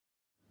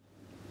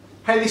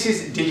Hey, this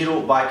is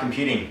Digital by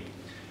Computing.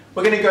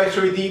 We're going to go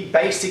through the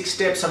basic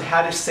steps on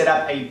how to set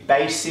up a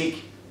basic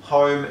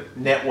home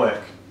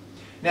network.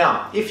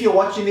 Now, if you're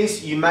watching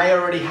this, you may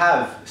already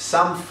have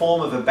some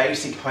form of a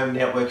basic home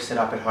network set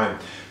up at home.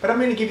 But I'm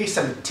going to give you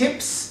some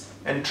tips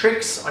and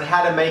tricks on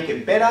how to make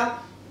it better,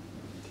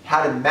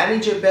 how to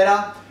manage it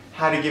better,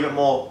 how to give it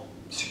more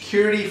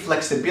security,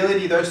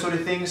 flexibility, those sort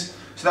of things,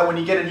 so that when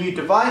you get a new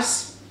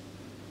device,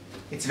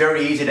 it's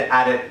very easy to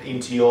add it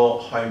into your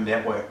home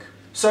network.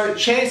 So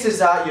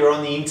chances are you're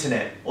on the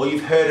internet, or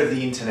you've heard of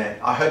the internet.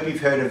 I hope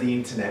you've heard of the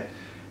internet.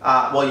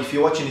 Well, if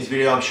you're watching this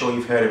video, I'm sure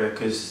you've heard of it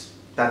because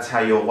that's how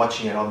you're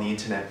watching it on the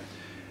internet.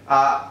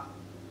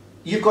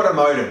 You've got a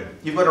modem,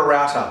 you've got a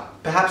router.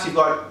 Perhaps you've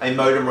got a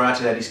modem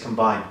router that is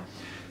combined.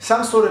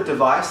 Some sort of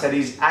device that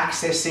is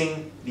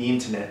accessing the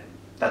internet,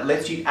 that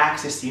lets you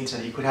access the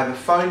internet. You could have a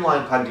phone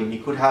line plugged in,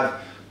 you could have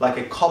like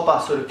a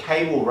copper sort of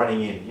cable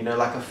running in, you know,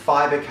 like a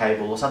fiber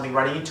cable or something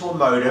running into a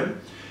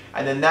modem,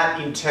 and then that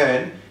in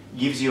turn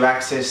gives you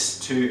access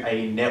to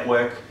a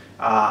network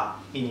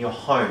in your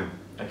home,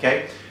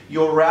 okay?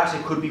 Your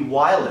router could be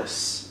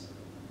wireless,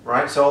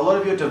 right? So a lot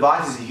of your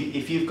devices,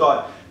 if you've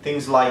got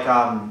things like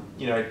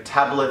you know,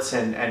 tablets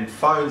and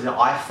phones, an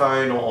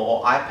iPhone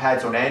or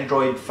iPads or an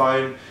Android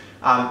phone,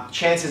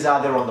 chances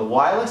are they're on the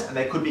wireless and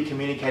they could be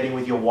communicating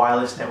with your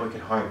wireless network at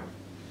home.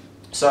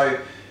 So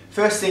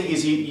first thing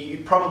is you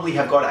probably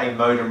have got a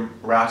modem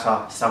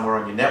router somewhere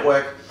on your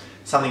network.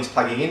 Something's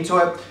plugging into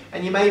it,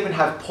 and you may even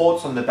have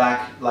ports on the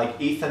back, like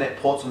Ethernet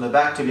ports on the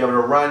back, to be able to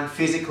run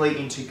physically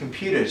into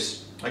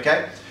computers,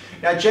 okay?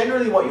 Now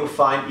generally what you'll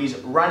find is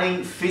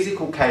running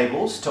physical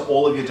cables to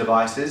all of your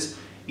devices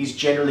is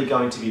generally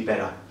going to be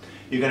better.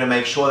 You're going to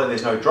make sure that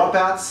there's no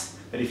dropouts,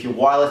 that if your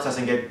wireless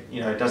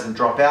doesn't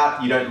drop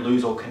out, you don't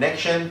lose all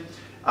connection.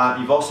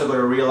 You've also got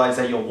to realize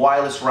that your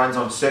wireless runs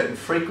on certain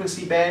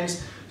frequency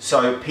bands,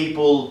 so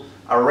people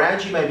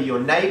around you, maybe your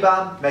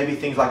neighbor, maybe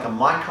things like a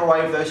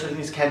microwave, those sort of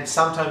things can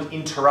sometimes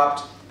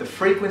interrupt the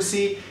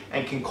frequency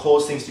and can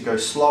cause things to go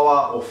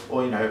slower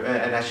or you know,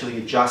 and actually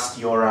adjust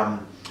your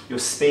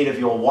speed of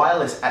your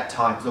wireless at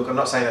times. Look, I'm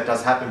not saying that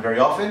does happen very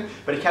often,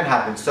 but it can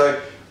happen. So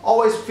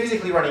always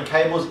physically running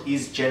cables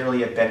is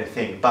generally a better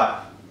thing,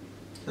 but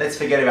let's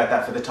forget about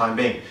that for the time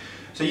being.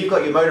 So you've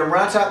got your modem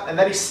router, and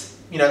that is,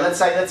 you know, let's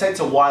say it's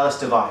a wireless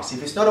device.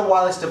 If it's not a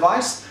wireless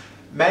device,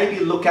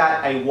 maybe look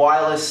at a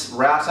wireless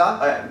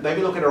router,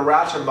 maybe look at a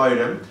router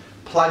modem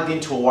plugged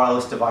into a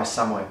wireless device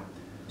somewhere.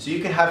 So you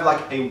can have like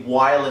a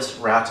wireless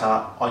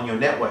router on your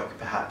network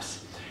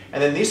perhaps.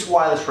 And then this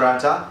wireless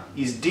router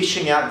is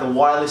dishing out the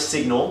wireless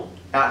signal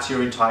out to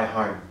your entire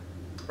home,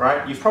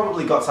 right? You've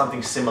probably got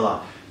something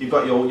similar. You've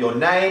got your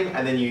name,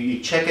 and then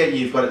you check it,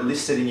 you've got it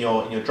listed in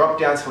your drop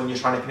downs for when you're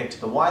trying to connect to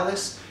the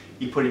wireless.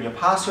 You put in your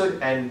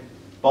password and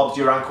Bob's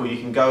your uncle,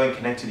 you can go and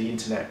connect to the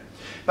internet.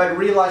 But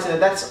realizing that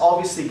that's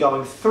obviously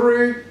going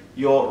through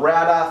your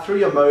router, through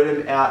your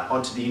modem, out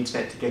onto the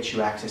internet to get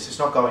you access. It's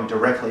not going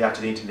directly out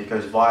to the internet, it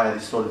goes via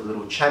this sort of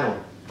little channel,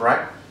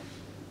 right?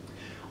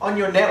 On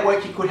your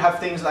network, you could have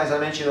things, as I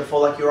mentioned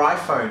before, like your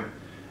iPhone,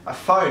 a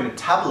phone, a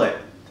tablet.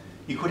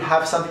 You could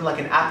have something like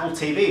an Apple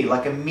TV,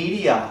 like a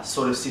media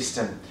sort of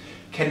system,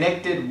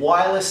 connected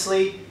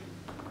wirelessly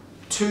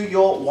to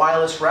your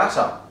wireless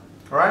router,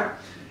 right?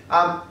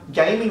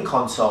 Gaming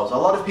consoles. A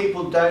lot of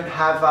people don't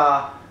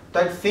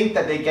think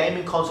that their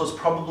gaming consoles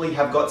probably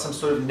have got some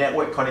sort of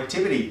network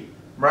connectivity,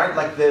 right?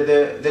 Like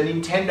the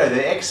Nintendo,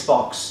 the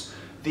Xbox,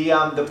 the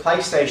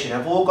PlayStation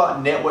have all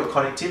got network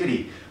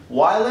connectivity.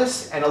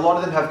 Wireless, and a lot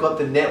of them have got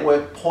the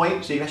network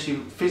point, so you can actually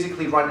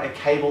physically run a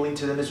cable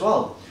into them as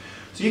well.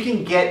 So you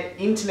can get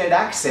internet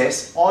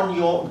access on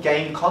your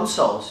game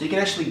console. So you can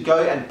actually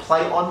go and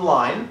play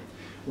online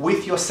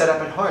with your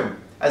setup at home.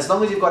 As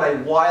long as you've got a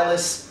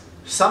wireless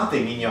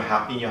something in your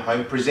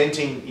home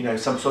presenting, you know,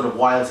 some sort of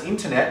wireless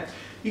internet,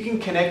 you can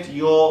connect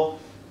your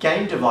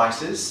game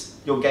devices,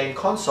 your game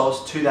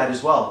consoles to that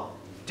as well.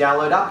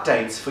 Download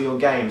updates for your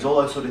games,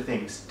 all those sort of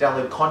things.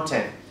 Download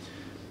content.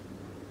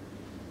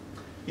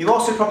 You've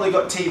also probably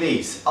got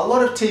TVs. A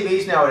lot of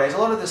TVs nowadays, a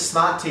lot of the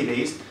smart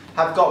TVs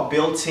have got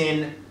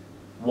built-in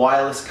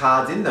wireless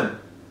cards in them.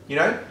 You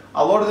know,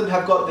 a lot of them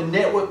have got the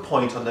network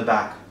point on the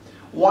back.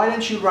 Why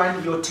don't you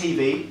run your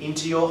TV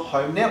into your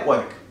home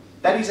network?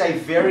 That is a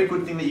very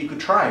good thing that you could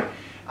try.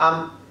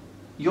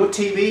 Your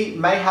TV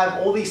may have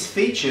all these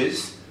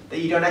features that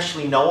you don't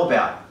actually know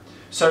about.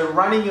 So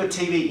running your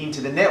TV into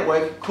the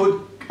network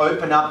could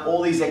open up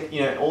all these,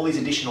 you know, all these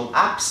additional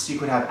apps. You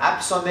could have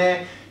apps on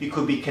there. You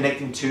could be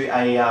connecting to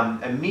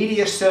a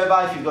media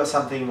server if you've got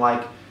something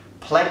like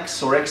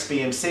Plex or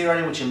XBMC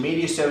running, which are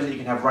media servers that you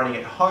can have running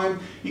at home.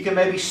 You can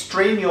maybe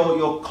stream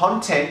your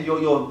content,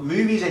 your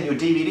movies and your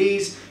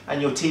DVDs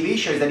and your TV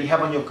shows that you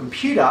have on your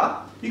computer.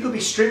 You could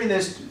be streaming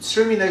those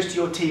to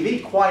your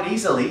TV quite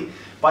easily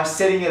by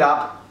setting it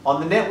up on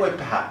the network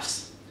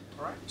perhaps.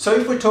 Alright. So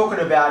if we're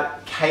talking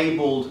about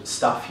cabled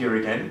stuff here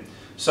again,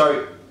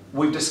 so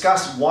we've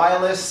discussed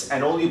wireless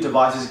and all your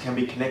devices can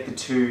be connected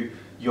to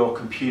your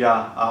computer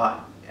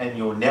and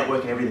your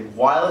network and everything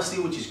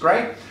wirelessly, which is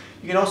great.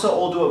 You can also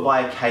all do it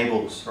via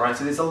cables, right?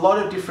 So there's a lot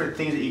of different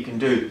things that you can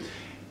do.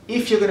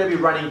 If you're going to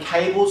be running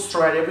cables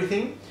throughout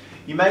everything,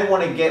 you may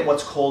want to get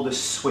what's called a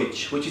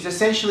switch, which is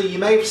essentially, you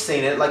may have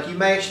seen it, like you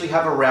may actually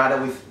have a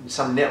router with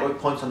some network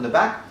points on the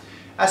back.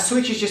 A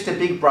switch is just a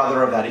big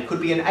brother of that. It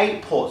could be an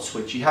 8-port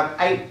switch. You have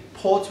 8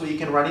 ports where you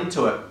can run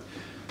into it.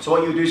 So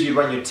what you do is you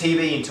run your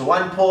TV into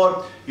one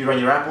port, you run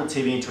your Apple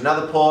TV into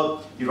another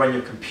port, you run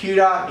your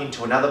computer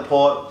into another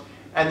port,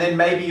 and then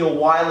maybe your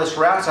wireless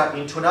router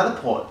into another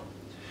port.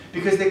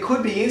 Because there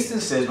could be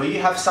instances where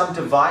you have some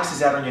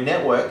devices out on your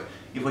network,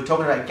 if we're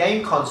talking about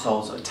game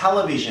consoles or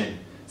television,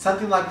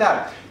 something like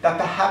that, that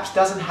perhaps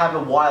doesn't have a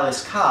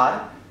wireless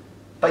card,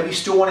 but you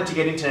still wanted to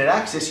get internet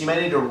access. You may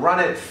need to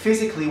run it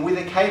physically with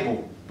a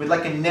cable, with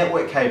like a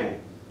network cable,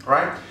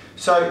 right?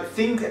 So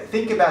think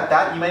about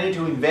that. You may need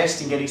to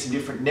invest in getting some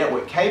different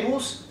network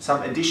cables,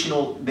 some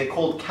additional, they're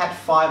called Cat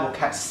 5 or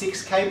Cat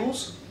 6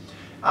 cables,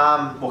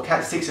 or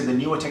Cat 6 are the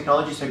newer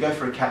technology, so go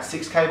for a Cat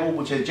 6 cable,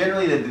 which are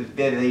generally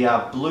they're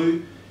the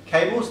blue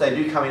cables. They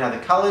do come in other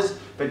colors,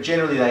 but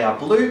generally they are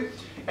blue,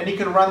 and you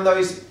can run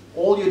those,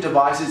 all your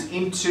devices,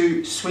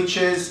 into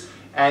switches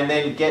and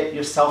then get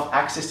yourself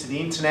access to the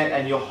internet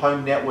and your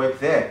home network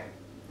there.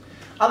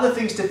 Other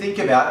things to think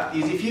about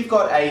is if you've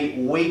got a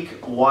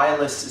weak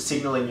wireless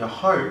signal in your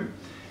home,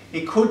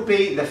 it could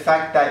be the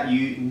fact that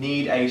you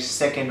need a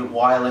second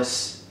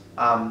wireless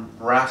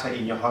router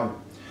in your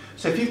home.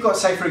 So if you've got,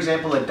 say for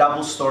example, a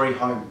double-story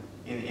home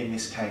in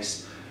this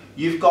case,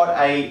 you've got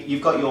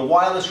your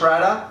wireless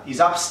router is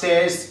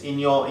upstairs in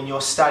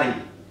your study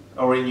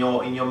or in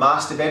your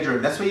master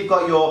bedroom. That's where you've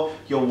got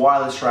your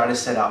wireless router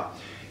set up.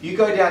 You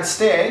go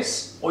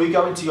downstairs or you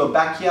go into your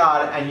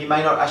backyard and you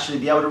may not actually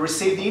be able to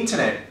receive the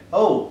internet.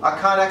 Oh, I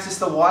can't access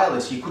the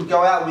wireless. You could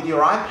go out with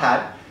your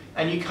iPad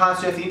and you can't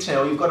surf the internet,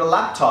 or you've got a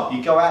laptop,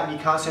 you go out and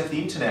you can't surf the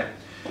internet.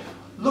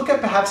 Look at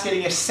perhaps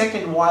getting a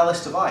second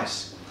wireless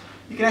device.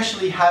 You can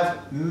actually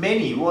have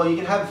many, well, you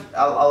can have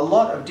a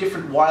lot of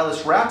different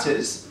wireless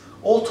routers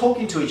all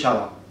talking to each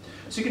other.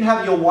 So you can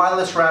have your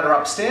wireless router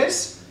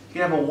upstairs, you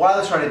can have a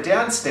wireless router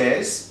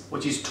downstairs,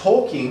 which is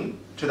talking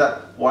to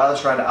that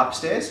wireless router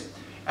upstairs,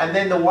 and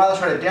then the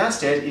wireless router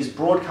downstairs is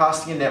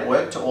broadcasting a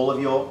network to all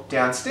of your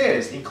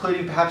downstairs,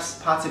 including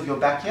perhaps parts of your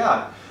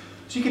backyard.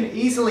 So you can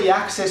easily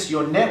access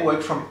your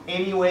network from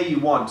anywhere you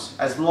want,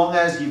 as long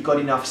as you've got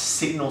enough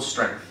signal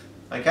strength,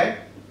 okay?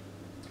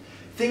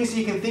 Things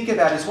you can think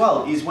about as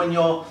well is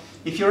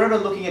if you're ever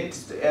looking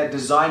at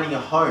designing a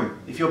home,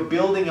 if you're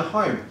building a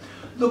home,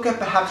 look at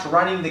perhaps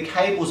running the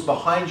cables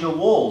behind your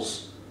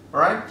walls,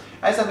 all right?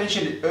 As I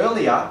mentioned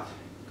earlier,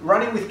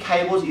 running with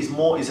cables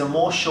is a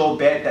more sure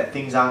bet that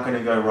things aren't going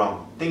to go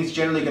wrong. Things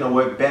generally going to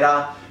work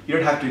better. You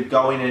don't have to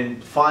go in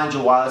and find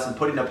your wireless and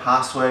put in a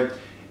password.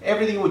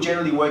 Everything will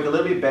generally work a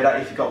little bit better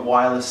if you've got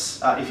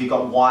wireless, if you've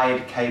got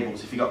wired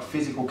cables, if you've got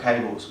physical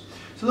cables.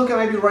 So look at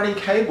maybe running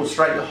cables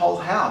throughout your whole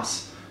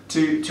house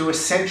to a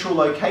central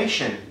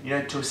location,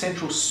 to a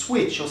central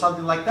switch or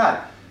something like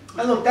that.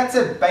 And look, that's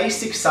a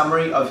basic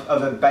summary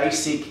of a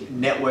basic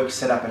network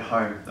setup at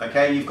home.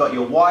 Okay, you've got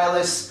your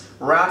wireless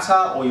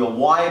router or your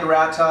wired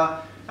router,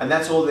 and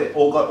that's all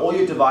got all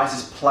your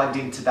devices plugged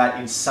into that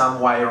in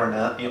some way or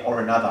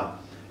another.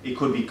 It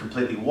could be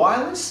completely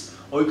wireless,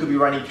 or you could be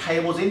running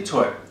cables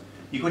into it.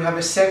 You could have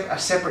a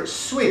separate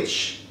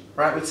switch,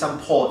 right, with some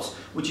ports,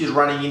 which is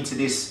running into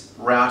this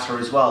router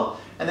as well.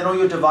 And then all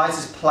your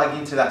devices plug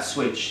into that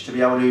switch to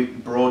be able to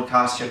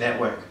broadcast your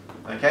network.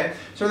 Okay,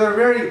 so there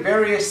are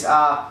various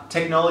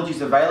technologies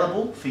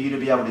available for you to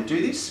be able to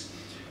do this.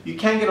 You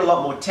can get a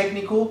lot more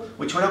technical,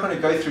 which we're not going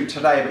to go through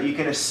today, but you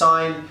can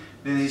assign,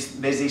 there's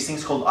these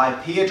things called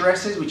IP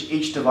addresses, which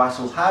each device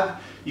will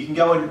have. You can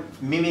go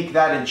and mimic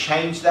that and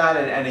change that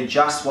and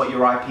adjust what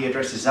your IP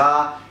addresses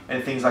are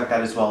and things like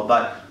that as well.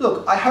 But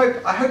look, I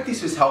hope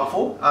this was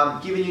helpful,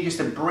 giving you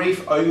just a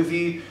brief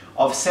overview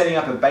of setting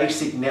up a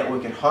basic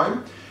network at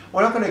home.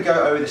 We're not going to go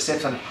over the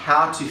steps on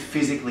how to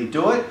physically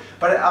do it,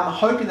 but I'm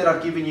hoping that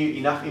I've given you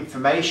enough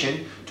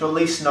information to at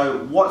least know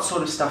what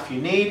sort of stuff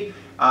you need,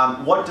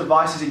 what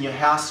devices in your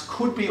house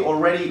could be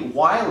already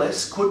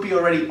wireless, could be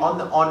already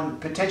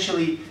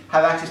potentially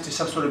have access to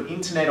some sort of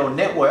internet or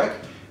network,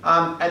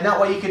 and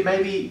that way you could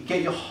maybe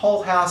get your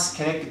whole house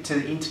connected to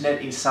the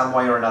internet in some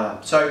way or another.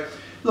 So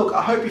look,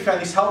 I hope you found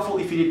this helpful.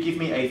 If you did, give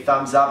me a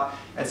thumbs up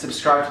and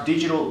subscribe to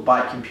Digital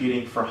Byte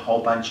Computing for a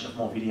whole bunch of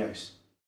more videos.